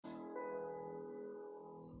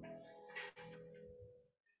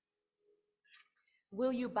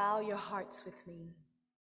Will you bow your hearts with me?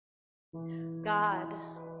 God,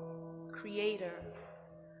 Creator,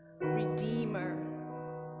 Redeemer,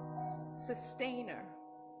 Sustainer,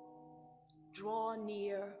 draw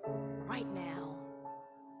near right now.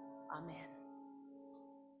 Amen.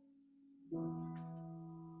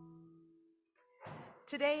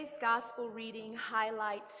 Today's gospel reading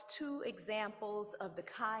highlights two examples of the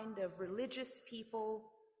kind of religious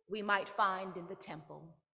people we might find in the temple,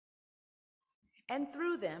 and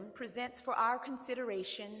through them presents for our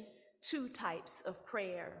consideration two types of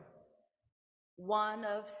prayer, one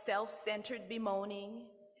of self-centered bemoaning,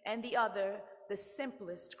 and the other the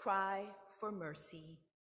simplest cry for mercy.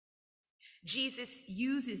 Jesus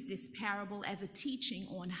uses this parable as a teaching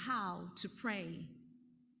on how to pray,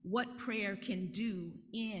 what prayer can do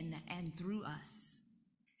in and through us.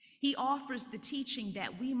 He offers the teaching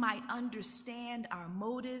that we might understand our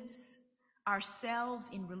motives, ourselves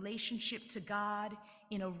in relationship to God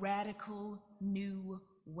in a radical new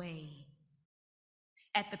way.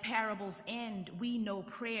 At the parable's end, we know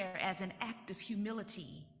prayer as an act of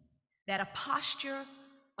humility, that a posture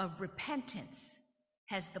of repentance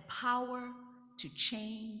has the power to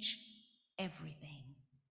change everything.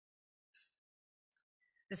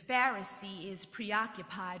 The Pharisee is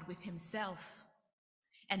preoccupied with himself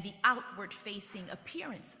and the outward-facing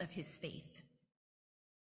appearance of his faith.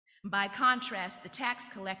 By contrast, the tax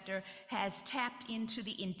collector has tapped into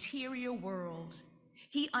the interior world.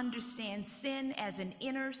 He understands sin as an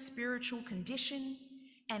inner spiritual condition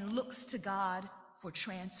and looks to God for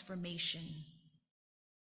transformation.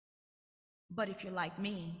 But if you're like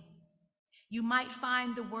me, you might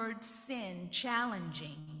find the word sin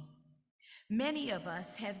challenging. Many of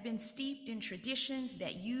us have been steeped in traditions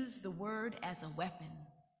that use the word as a weapon.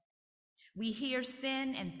 We hear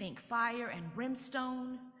sin and think fire and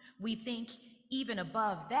brimstone. We think, even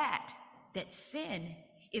above that, that sin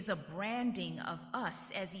is a branding of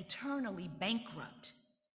us as eternally bankrupt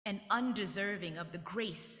and undeserving of the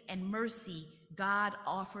grace and mercy God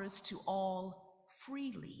offers to all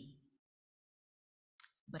freely.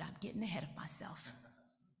 But I'm getting ahead of myself.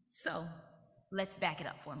 So let's back it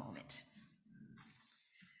up for a moment.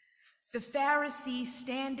 The Pharisee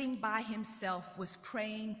standing by himself was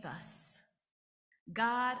praying thus: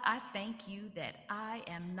 God, I thank you that I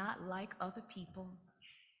am not like other people,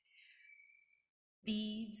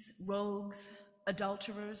 thieves, rogues,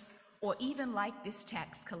 adulterers, or even like this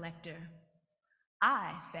tax collector.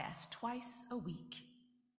 I fast twice a week.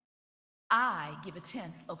 I give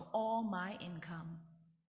 1/10 of all my income.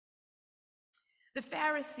 The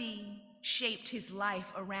Pharisee shaped his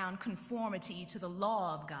life around conformity to the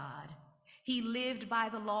law of God. He lived by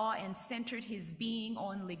the law and centered his being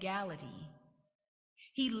on legality.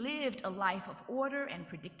 He lived a life of order and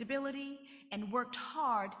predictability and worked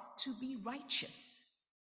hard to be righteous.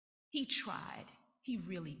 He tried, he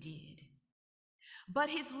really did. But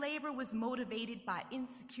his labor was motivated by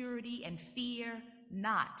insecurity and fear,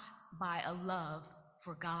 not by a love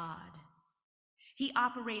for God. He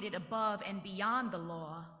operated above and beyond the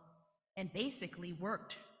law and basically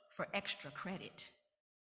worked for extra credit.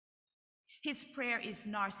 His prayer is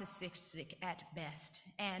narcissistic at best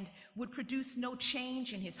and would produce no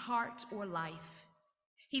change in his heart or life.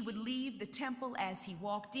 He would leave the temple as he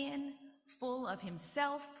walked in, full of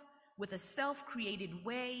himself, with a self-created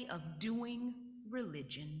way of doing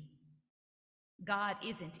religion. God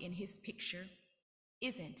isn't in his picture,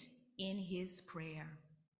 isn't in his prayer.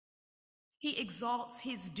 He exalts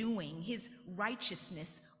his doing, his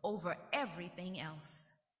righteousness over everything else.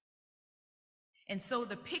 And so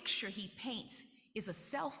the picture he paints is a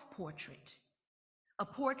self-portrait, a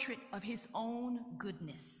portrait of his own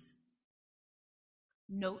goodness.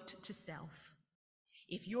 Note to self: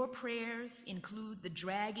 if your prayers include the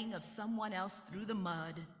dragging of someone else through the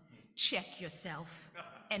mud, check yourself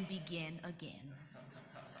and begin again.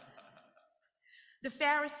 The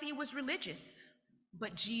Pharisee was religious,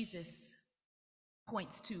 but Jesus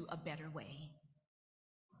points to a better way.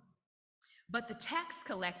 But the tax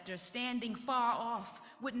collector, standing far off,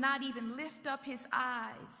 would not even lift up his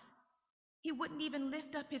eyes. He wouldn't even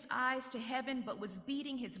lift up his eyes to heaven, but was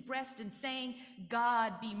beating his breast and saying,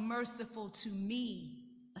 God, be merciful to me,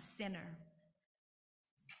 a sinner.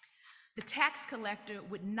 The tax collector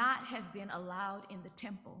would not have been allowed in the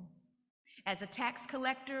temple. As a tax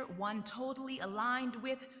collector, one totally aligned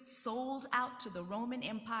with, sold out to the Roman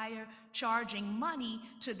Empire, charging money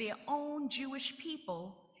to their own Jewish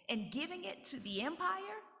people and giving it to the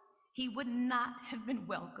empire, he would not have been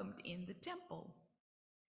welcomed in the temple.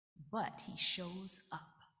 But he shows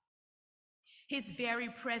up. His very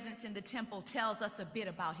presence in the temple tells us a bit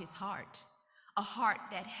about his heart. a heart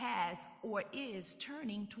that has or is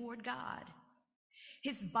turning toward God.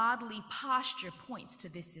 His bodily posture points to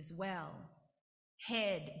this as well.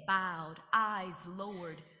 Head bowed, eyes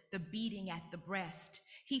lowered, the beating at the breast.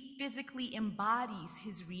 He physically embodies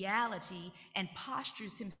his reality and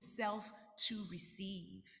postures himself to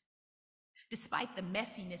receive. Despite the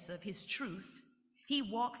messiness of his truth, he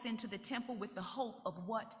walks into the temple with the hope of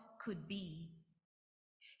what could be.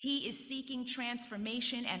 He is seeking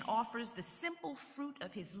transformation and offers the simple fruit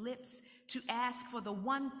of his lips to ask for the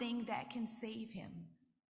one thing that can save him,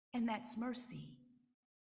 and that's mercy.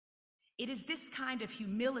 It is this kind of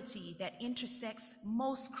humility that intersects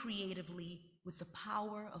most creatively with the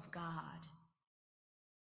power of God.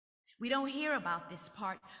 We don't hear about this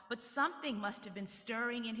part, but something must have been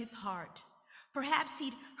stirring in his heart. Perhaps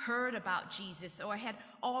he'd heard about Jesus or had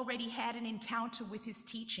already had an encounter with his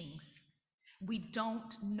teachings. We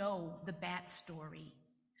don't know the backstory,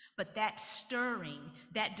 but that stirring,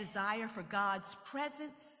 that desire for God's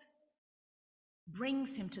presence,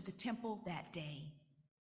 brings him to the temple that day.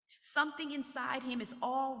 Something inside him is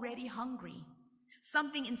already hungry.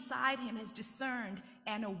 Something inside him has discerned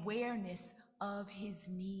an awareness of his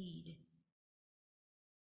need.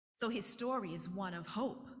 So his story is one of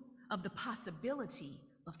hope, of the possibility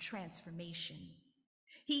of transformation.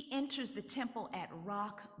 He enters the temple at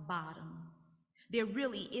rock bottom. There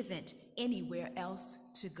really isn't anywhere else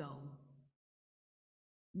to go.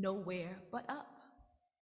 Nowhere but up.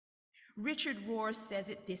 Richard Rohr says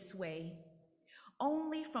it this way: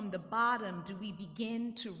 only from the bottom do we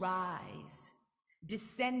begin to rise.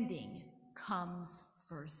 Descending comes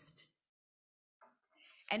first.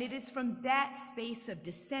 And it is from that space of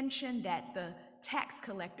dissension that the tax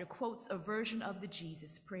collector quotes a version of the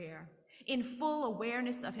Jesus prayer. In full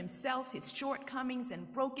awareness of himself, his shortcomings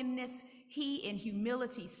and brokenness, he, in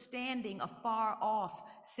humility, standing afar off,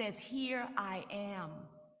 says, "Here I am.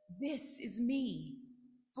 This is me,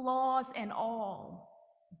 flaws and all.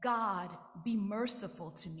 God, be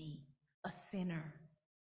merciful to me, a sinner."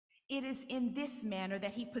 It is in this manner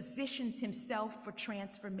that he positions himself for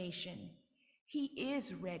transformation. He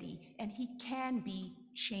is ready and he can be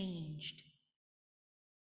changed.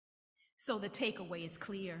 So the takeaway is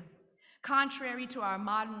clear. Contrary to our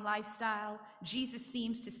modern lifestyle, Jesus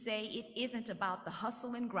seems to say it isn't about the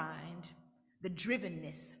hustle and grind, the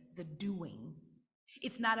drivenness, the doing.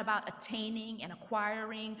 It's not about attaining and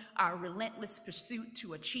acquiring, our relentless pursuit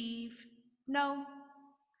to achieve. No,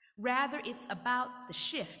 rather it's about the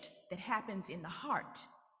shift that happens in the heart.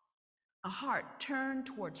 A heart turned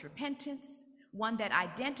towards repentance, one that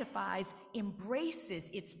identifies, embraces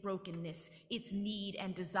its brokenness, its need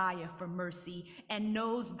and desire for mercy, and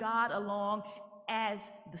knows God alone as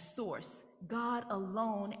the source, God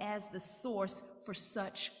alone as the source for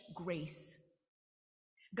such grace.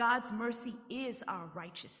 God's mercy is our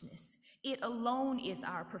righteousness. It alone is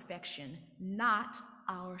our perfection, not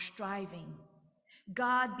our striving.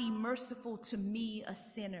 God, be merciful to me, a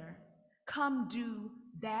sinner. Come do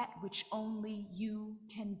that which only you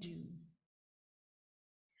can do.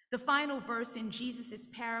 The final verse in Jesus'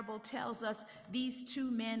 parable tells us these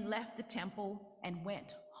two men left the temple and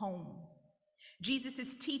went home.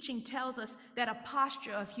 Jesus' teaching tells us that a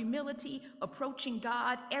posture of humility, approaching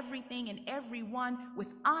God, everything and everyone with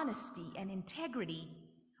honesty and integrity,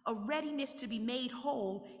 a readiness to be made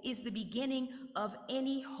whole, is the beginning of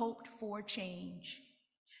any hoped for change.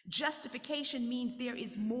 Justification means there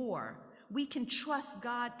is more. We can trust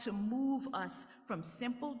God to move us from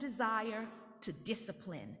simple desire to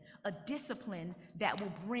discipline, a discipline that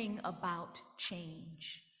will bring about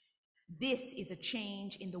change. This is a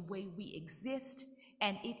change in the way we exist,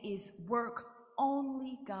 and it is work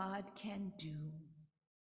only God can do.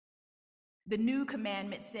 The new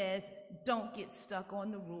commandment says, don't get stuck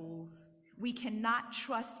on the rules. We cannot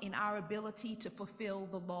trust in our ability to fulfill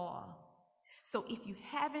the law. So if you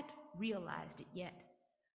haven't realized it yet,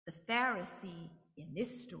 the Pharisee in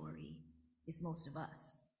this story is most of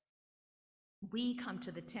us. We come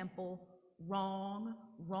to the temple wrong,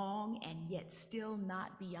 and yet still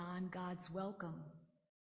not beyond God's welcome.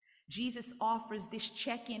 Jesus offers this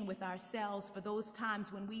check-in with ourselves for those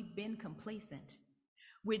times when we've been complacent.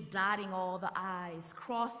 We're dotting all the I's,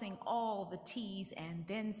 crossing all the T's, and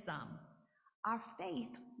then some. Our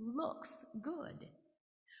faith looks good.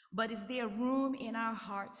 But is there room in our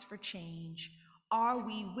hearts for change? Are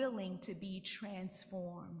we willing to be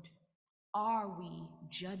transformed? Are we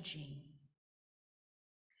judging?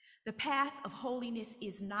 The path of holiness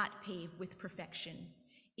is not paved with perfection.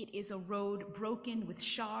 It is a road broken with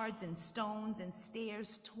shards and stones and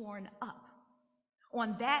stairs torn up.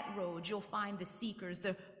 On that road, you'll find the seekers,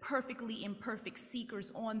 the perfectly imperfect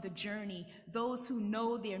seekers on the journey, those who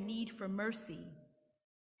know their need for mercy.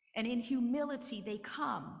 And in humility, they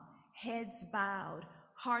come, heads bowed,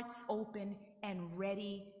 hearts open, and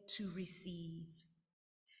ready to receive.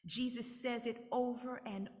 Jesus says it over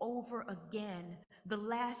and over again. The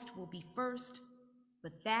last will be first,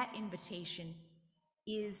 but that invitation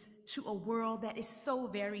is to a world that is so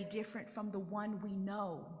very different from the one we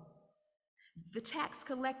know. The tax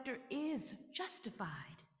collector is justified,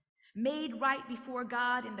 made right before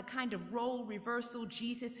God in the kind of role reversal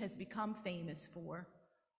Jesus has become famous for.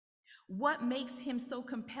 What makes him so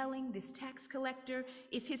compelling, this tax collector,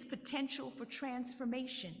 is his potential for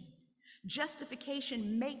transformation.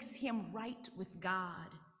 Justification makes him right with God,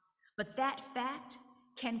 but that fact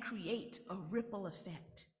can create a ripple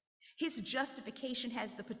effect. His justification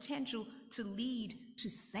has the potential to lead to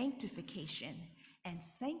sanctification, and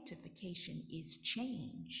sanctification is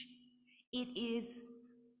change. It is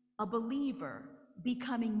a believer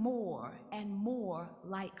becoming more and more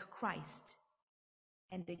like Christ.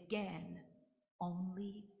 And again,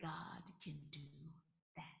 only God can do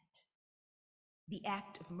that. The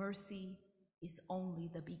act of mercy is only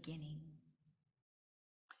the beginning.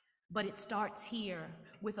 But it starts here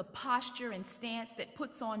with a posture and stance that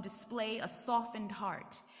puts on display a softened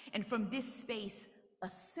heart. And from this space, a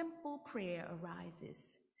simple prayer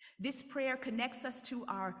arises. This prayer connects us to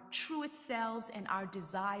our truest selves and our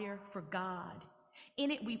desire for God.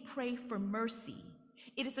 In it, we pray for mercy.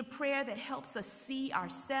 It is a prayer that helps us see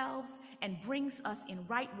ourselves and brings us in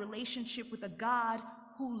right relationship with a God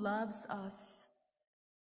who loves us.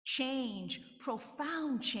 Change,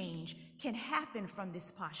 profound change, can happen from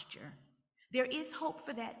this posture. There is hope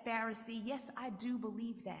for that Pharisee. Yes, I do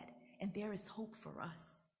believe that. And there is hope for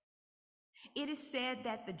us. It is said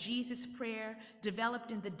that the Jesus prayer,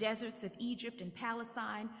 developed in the deserts of Egypt and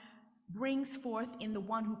Palestine, brings forth in the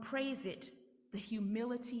one who prays it the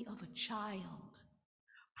humility of a child.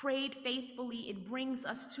 Prayed faithfully, it brings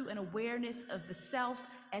us to an awareness of the self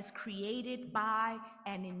as created by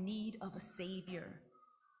and in need of a Savior.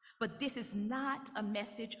 But this is not a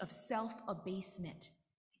message of self-abasement.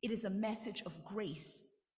 It is a message of grace,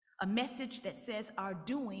 a message that says our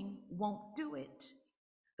doing won't do it.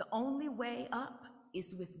 The only way up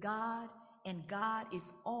is with God, and God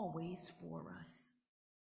is always for us.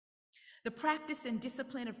 The practice and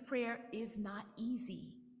discipline of prayer is not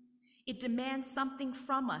easy. It demands something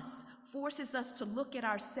from us, forces us to look at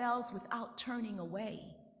ourselves without turning away.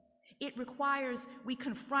 It requires we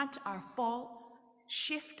confront our faults,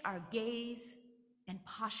 shift our gaze, and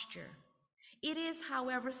posture. It is,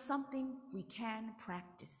 however, something we can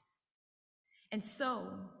practice. And so,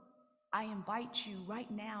 I invite you right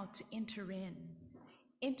now to enter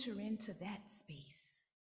into that space.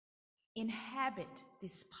 Inhabit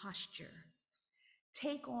this posture.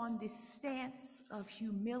 Take on this stance of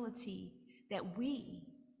humility that we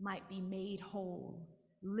might be made whole,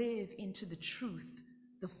 live into the truth,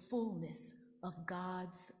 the fullness of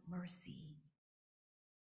God's mercy.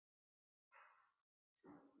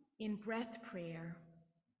 In breath prayer,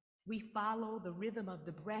 we follow the rhythm of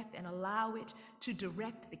the breath and allow it to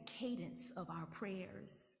direct the cadence of our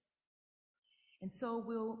prayers. And so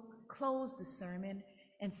we'll close the sermon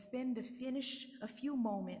and spend a few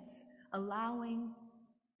moments allowing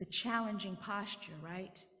the challenging posture,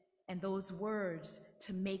 right? And those words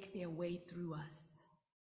to make their way through us.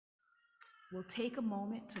 We'll take a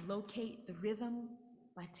moment to locate the rhythm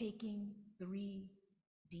by taking 3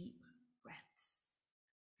 deep breaths.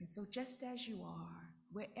 And so just as you are,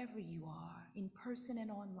 wherever you are, in person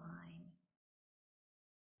and online,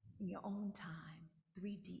 in your own time,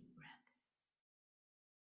 3 deep breaths.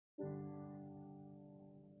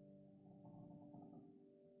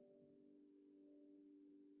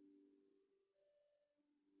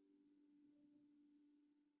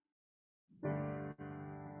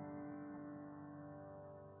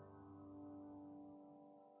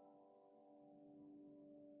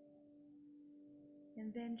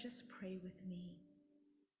 And then just pray with me.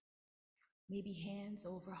 Maybe hands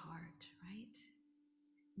over heart, right?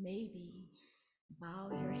 Maybe bow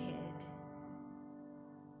your head.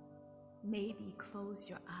 Maybe close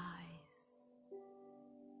your eyes.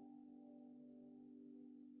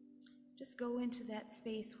 Just go into that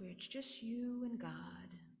space where it's just you and God.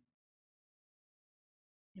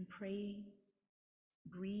 And pray,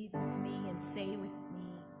 breathe with me, and say with me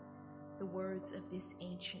the words of this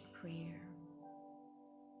ancient prayer.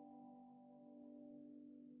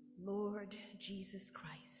 Lord Jesus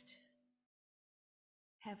Christ,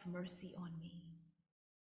 have mercy on me.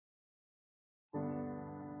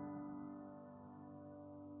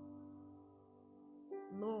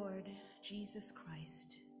 Jesus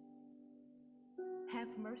Christ,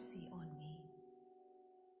 have mercy on me.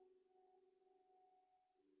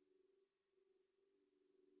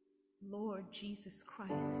 Lord Jesus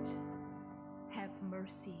Christ, have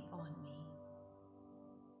mercy on me.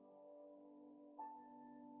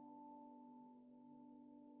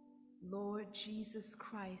 Lord Jesus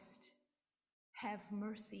Christ, have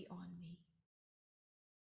mercy on me.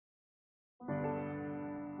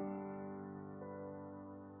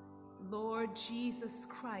 Lord Jesus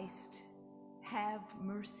Christ, have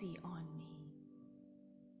mercy on me.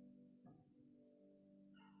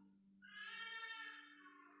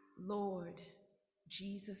 Lord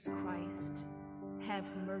Jesus Christ,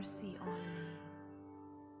 have mercy on me.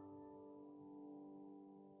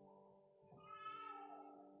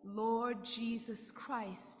 Lord Jesus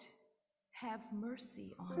Christ, have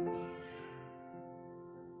mercy on me.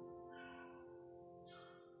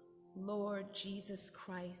 Lord Jesus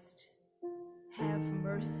Christ, have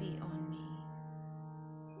mercy on me.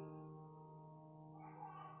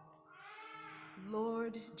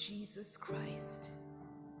 Lord Jesus Christ,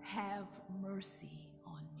 have mercy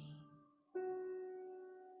on me.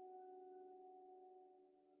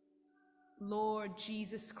 Lord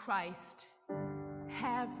Jesus Christ,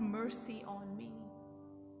 have mercy on me.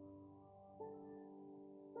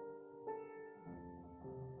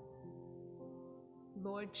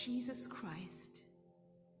 Lord Jesus Christ,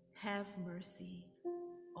 have mercy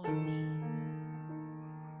on me.